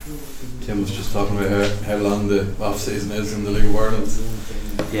Tim was just talking about how long the off season is in the League of Ireland.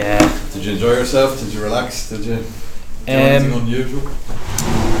 Yeah. Did you enjoy yourself? Did you relax? Did you do anything unusual?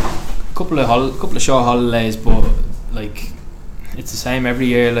 Couple of short holidays, but like it's the same every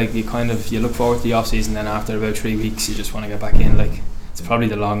year. Like you look forward to the off season, then after about 3 weeks you just want to get back in. Like it's probably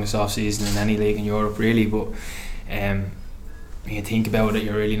the longest off season in any league in Europe, really. But when you think about it,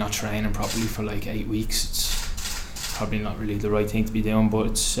 you're really not training properly for like 8 weeks. It's probably not really the right thing to be doing, but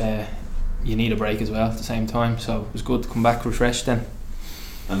it's you need a break as well at the same time. So it was good to come back refreshed then.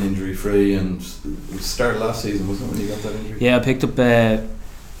 And injury free, and it started last season, wasn't it, when you got that injury? Yeah, I picked up the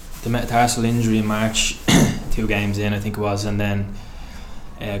metatarsal injury in March, 2 games in I think it was, and then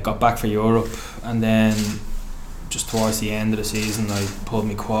got back for Europe, and then just towards the end of the season I pulled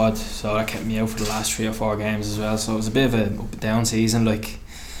my quad, so that kept me out for the last 3 or 4 games as well. So it was a bit of an up and down season. Like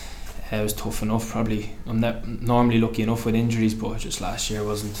it was tough enough. Probably I'm not normally lucky enough with injuries, but just last year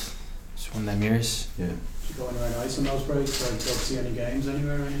wasn't. It's one of them years. Yeah. Did you go anywhere nice on those breaks, or did you see any games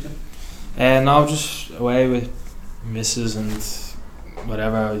anywhere or anything? No, just away with misses and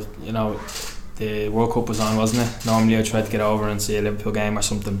whatever. You know, the World Cup was on, wasn't it? Normally I try to get over and see a Liverpool game or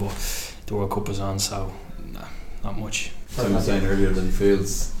something, but the World Cup was on, so nah, not much. Tim was saying earlier that he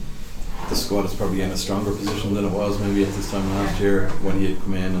feels the squad is probably in a stronger position than it was maybe at this time last year when he had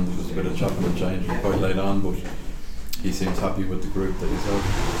come in and there was a bit of chopping and changing quite late on, but he seems happy with the group that he's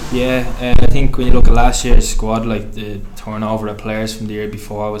had. Yeah, I think when you look at last year's squad, like the turnover of players from the year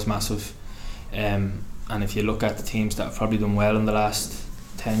before was massive, and if you look at the teams that have probably done well in the last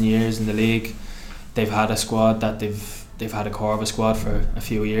 10 years in the league, they've had a squad that they've had a core of a squad for a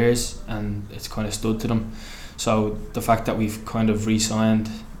few years, and it's kind of stood to them. So the fact that we've kind of re-signed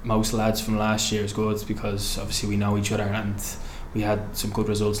most lads from last year is good, because obviously we know each other and we had some good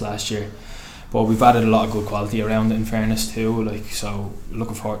results last year. But we've added a lot of good quality around it, in fairness too. Like, so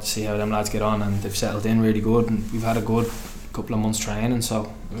looking forward to see how them lads get on, and they've settled in really good, and we've had a good couple of months training,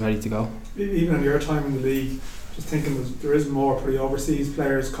 so we're ready to go. Even in your time in the league, just thinking there is more pretty overseas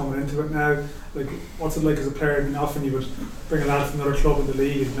players coming into it now. Like, what's it like as a player? I mean, often you would bring a lad from another club in the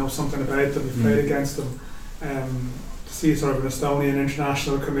league, you know something about them, you've played against them. To see sort of an Estonian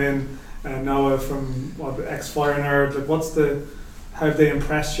international come in, and Noah from ex-Feyenoord, like how have they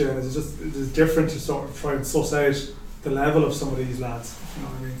impressed you? And is it different to sort of try and suss out the level of some of these lads? You know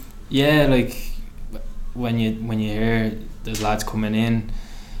what I mean? Yeah, like when you hear there's lads coming in,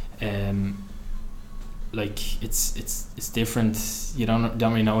 like it's different. You don't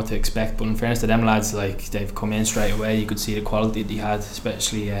really know what to expect. But in fairness to them lads, like they've come in straight away. You could see the quality that he had,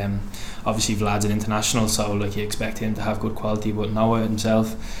 especially obviously Vlad's an international, so like you expect him to have good quality. But Noah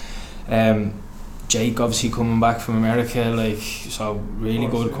himself, Jake obviously coming back from America, like, so really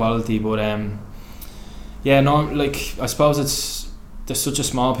good quality. But like I suppose there's such a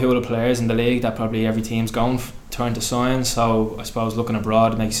small pool of players in the league that probably every team's going turn to sign. So I suppose looking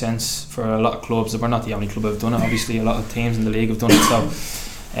abroad makes sense for a lot of clubs. We're not the only club who've done it. Obviously, a lot of teams in the league have done it. So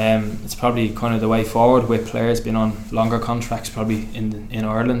it's probably kind of the way forward with players being on longer contracts. Probably in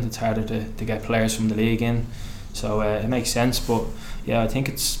Ireland, it's harder to get players from the league in. So it makes sense. But yeah, I think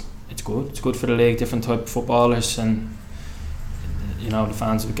it's good. It's good for the league, different type of footballers, and you know the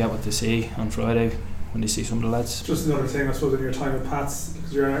fans will get what they see on Friday when they see some of the lads. Just another thing, I suppose, in your time with Pats,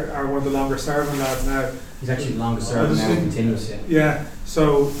 because you are one of the longer serving lads now. He's actually the longest serving now, continuous. Yeah.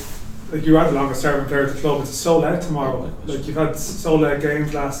 So, like, you are the longest serving player at the club. It's sold out tomorrow. Like, you've had sold out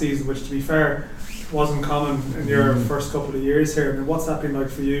games last season, which, to be fair, wasn't common in your first couple of years here. I mean, what's that been like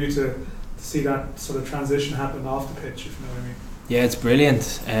for you to see that sort of transition happen off the pitch, if you know what I mean? Yeah, it's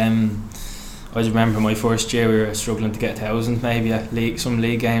brilliant. I just remember my first year we were struggling to get 1,000 maybe at league. Some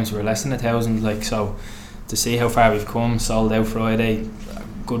league games were less than 1,000. Like, so to see how far we've come, sold out Friday,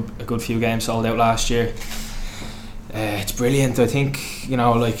 a good few games sold out last year. It's brilliant. I think, you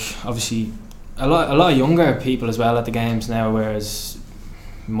know, like obviously a lot of younger people as well at the games now, whereas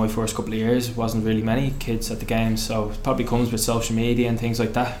in my first couple of years wasn't really many kids at the games. So it probably comes with social media and things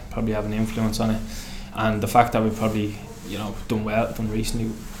like that, probably have an influence on it. And the fact that we've probably, you know, done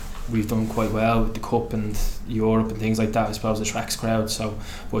recently, we've done quite well with the Cup and Europe and things like that, I suppose attracts crowds. So,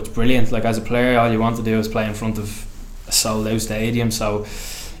 but it's brilliant. Like, as a player, all you want to do is play in front of a sold out stadium. So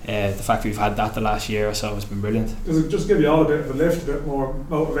the fact we've had that the last year or so has been brilliant. Does it just give you all a bit of a lift, a bit more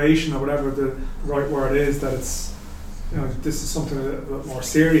motivation, or whatever the right word is, that it's, you know, this is something a bit more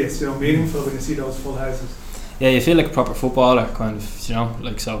serious, you know, meaningful when you see those full houses? Yeah, you feel like a proper footballer, kind of, you know,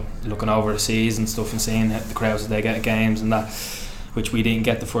 like, so looking over the seas and stuff and seeing the crowds that they get at games and that, which we didn't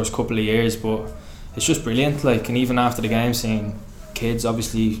get the first couple of years. But it's just brilliant. Like, and even after the game, seeing kids,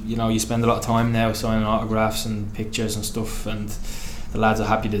 obviously, you know, you spend a lot of time now signing autographs and pictures and stuff, and the lads are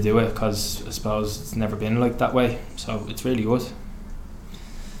happy to do it, because I suppose it's never been like that way, so it's really good.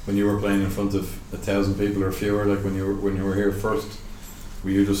 When you were playing in front of 1,000 people or fewer, like when you were here first,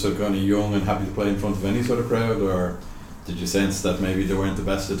 were you just sort of kind of young and happy to play in front of any sort of crowd, or did you sense that maybe they weren't the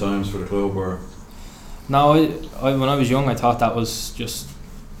best of times for the club? Or no, I when I was young, I thought that was just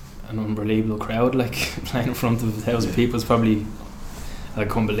an unbelievable crowd. Like playing in front of 1,000 people is probably, I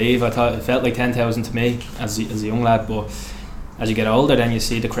couldn't believe. I thought it felt like 10,000 to me as a young lad, but as you get older, then you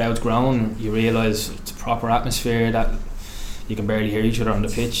see the crowds growing. You realise it's a proper atmosphere, that you can barely hear each other on the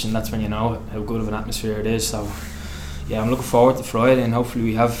pitch, and that's when you know how good of an atmosphere it is. So yeah, I'm looking forward to Friday, and hopefully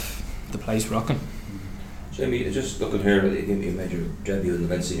we have the place rocking. Jamie, just looking here, you made your debut in the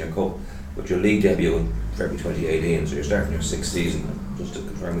Leinster Senior Cup, but your league debut in February 2018, so you're starting your 6th season. Just to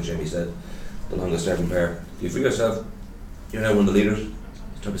confirm what Jamie said, the longest serving player. Do you feel yourself, you're now one of the leaders,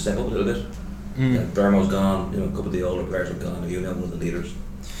 trying to step up a little bit? Yeah, Dermo's gone, a couple of the older players have gone, are you now one of the leaders?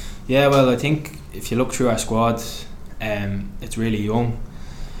 Yeah, well, I think if you look through our squad, it's really young,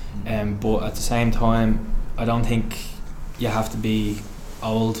 but at the same time, I don't think you have to be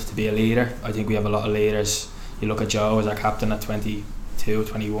old to be a leader. I think we have a lot of leaders. You look at Joe as our captain at 22,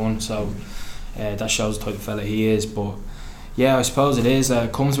 21, so that shows the type of fella he is. But yeah, I suppose it is.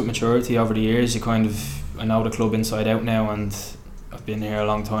 It comes with maturity over the years. I know the club inside out now, and I've been here a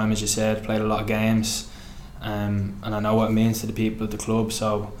long time, as you said, played a lot of games, and I know what it means to the people at the club.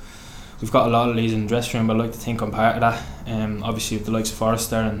 So we've got a lot of leaders in the dressing room, but I like to think I'm part of that. Obviously with the likes of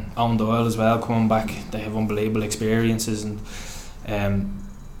Forrester and Owen Doyle as well coming back, they have unbelievable experiences, and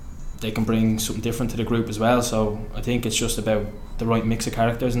they can bring something different to the group as well. So I think it's just about the right mix of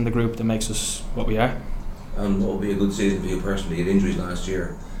characters in the group that makes us what we are. And what will be a good season for you personally? You had injuries last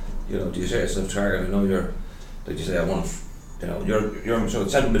year. Do you set yourself a target? I know you're, like you say, you're sort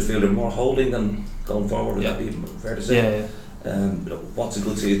of central midfielder, more holding than going forward. Would that be fair to say? Yeah. What's a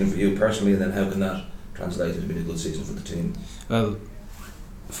good season for you personally, and then how can that translate into being a good season for the team? Well,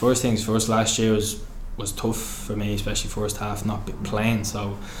 first things first, last year was tough for me, especially first half not playing.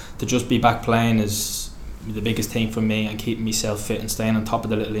 So to just be back playing is the biggest thing for me, and keeping myself fit and staying on top of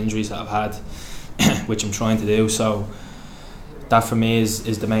the little injuries that I've had, which I'm trying to do. So that for me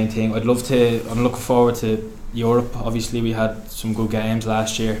is the main thing. I'm looking forward to Europe. Obviously we had some good games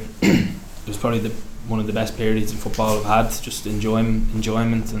last year. It was probably one of the best periods in football I've had, just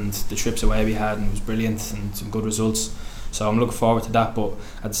enjoyment, and the trips away we had, and it was brilliant, and some good results. So I'm looking forward to that, but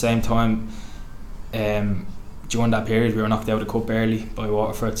at the same time, during that period we were knocked out of the cup early by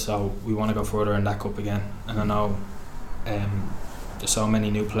Waterford, so we want to go further in that cup again. And I know there's so many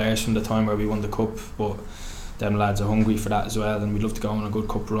new players from the time where we won the cup, but them lads are hungry for that as well, and we'd love to go on a good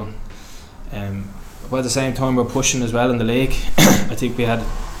cup run. But at the same time we're pushing as well in the league. I think we had,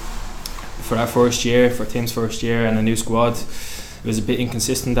 for our first year, for Tim's first year and a new squad, it was a bit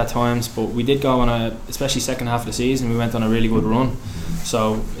inconsistent at times, but we did go on especially second half of the season, we went on a really good run.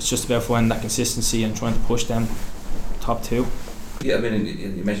 So it's just about finding that consistency and trying to push them top two. Yeah, I mean,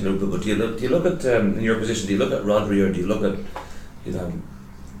 you mentioned Liverpool, but do you look at in your position? Do you look at Rodri, or do you look at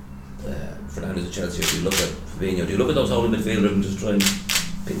Fernandes at Chelsea, or do you look at Fabinho? Do you look at those holding midfielders and just try and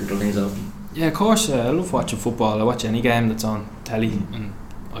pick little things off them? Yeah, of course. I love watching football. I watch any game that's on telly, and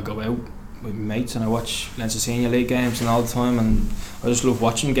I go out with my mates and I watch Leinster Senior League games and all the time, and I just love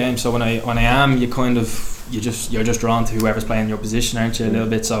watching games. So when I am, you're just drawn to whoever's playing your position, aren't you, a little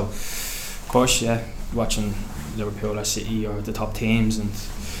bit? So of course, yeah, watching Liverpool or City or the top teams and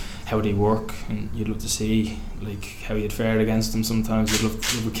how they work, and you'd love to see like how you'd fare against them. Sometimes you'd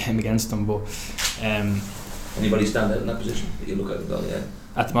love a game against them, but anybody stand out in that position that you look at? Well, yeah.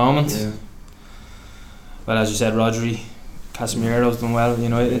 At the moment, well, as you said, Rodri, Casemiro's done well at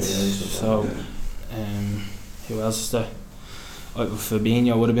United. So who else is there?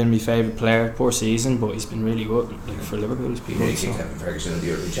 Fabinho would have been my favourite player. Poor season, but he's been really good. Like for Liverpool, he's been good. Kevin Ferguson in the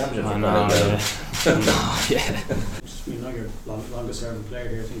European Championship. I know. Yeah. You know, you're longest serving player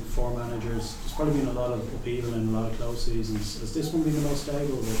here. I think 4 managers. There's probably been a lot of upheaval and a lot of close seasons. Has this one been the most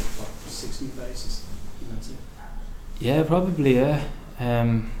stable with 60 faces? That's it. Yeah, probably. Yeah.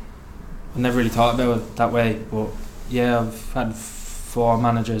 I never really thought about it that way, but yeah, I've had 4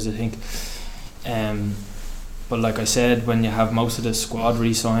 managers, I think. But like I said, when you have most of the squad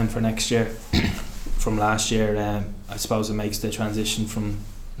re-signed for next year from last year, I suppose it makes the transition from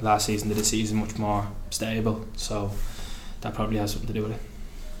last season to this season much more stable. So that probably has something to do with it.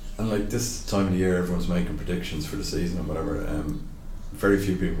 And like this time of the year, everyone's making predictions for the season and whatever. Very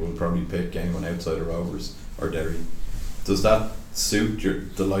few people will probably pick anyone outside of Rovers or Derry. Does that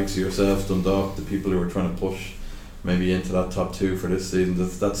suit the likes of yourself, Dundalk, the people who are trying to push maybe into that top 2 for this season?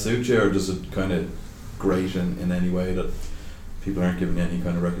 Does that suit you, or does it kind of grate in any way that people aren't giving any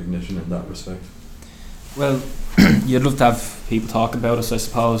kind of recognition in that respect. Well, you'd love to have people talking about us, I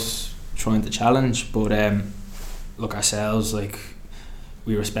suppose, trying to challenge, but look, ourselves, like,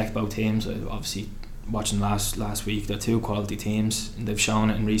 we respect both teams. Obviously, watching last week, they're two quality teams, and they've shown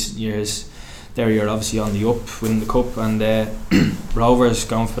it in recent years. Derry are obviously on the up, winning the cup, and Rovers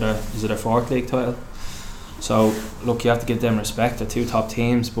going for their fourth league title. So look, you have to give them respect. They're two top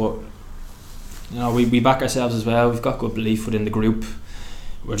teams, but you know, we back ourselves as well. We've got good belief within the group.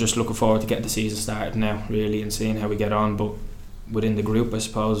 We're just looking forward to getting the season started now, really, and seeing how we get on. But within the group, I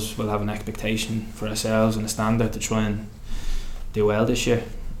suppose we'll have an expectation for ourselves and a standard to try and do well this year.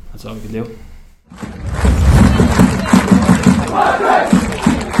 That's all we can do.